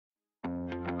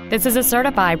This is a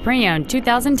certified pre-owned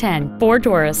 2010 Ford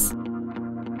Taurus.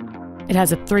 It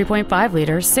has a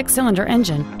 3.5-liter 6-cylinder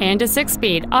engine and a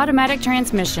 6-speed automatic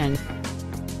transmission.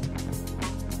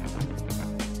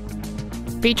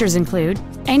 Features include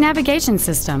a navigation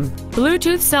system,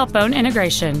 Bluetooth cell phone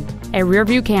integration, a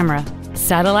rear-view camera,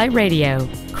 satellite radio,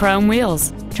 chrome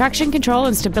wheels, traction control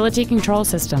and stability control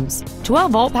systems,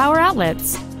 12-volt power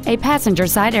outlets, a passenger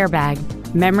side airbag,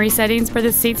 memory settings for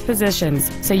the seat's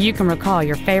positions so you can recall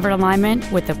your favorite alignment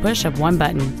with the push of one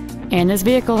button. And this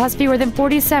vehicle has fewer than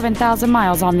 47,000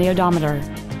 miles on the odometer.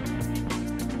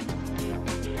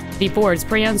 The Ford's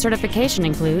pre-owned certification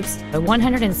includes a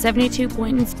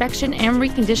 172-point inspection and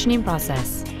reconditioning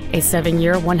process, a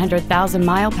 7-year,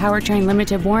 100,000-mile powertrain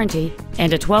limited warranty,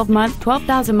 and a 12-month,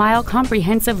 12,000-mile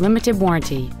comprehensive limited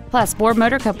warranty, plus Ford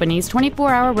Motor Company's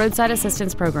 24-hour roadside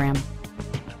assistance program.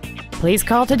 Please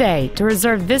call today to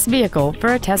reserve this vehicle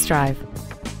for a test drive.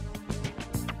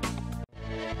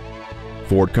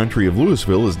 Ford Country of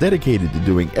Lewisville is dedicated to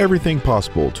doing everything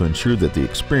possible to ensure that the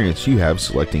experience you have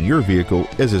selecting your vehicle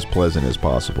is as pleasant as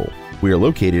possible. We are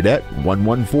located at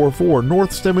 1144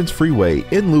 North Stemmons Freeway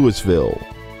in Lewisville.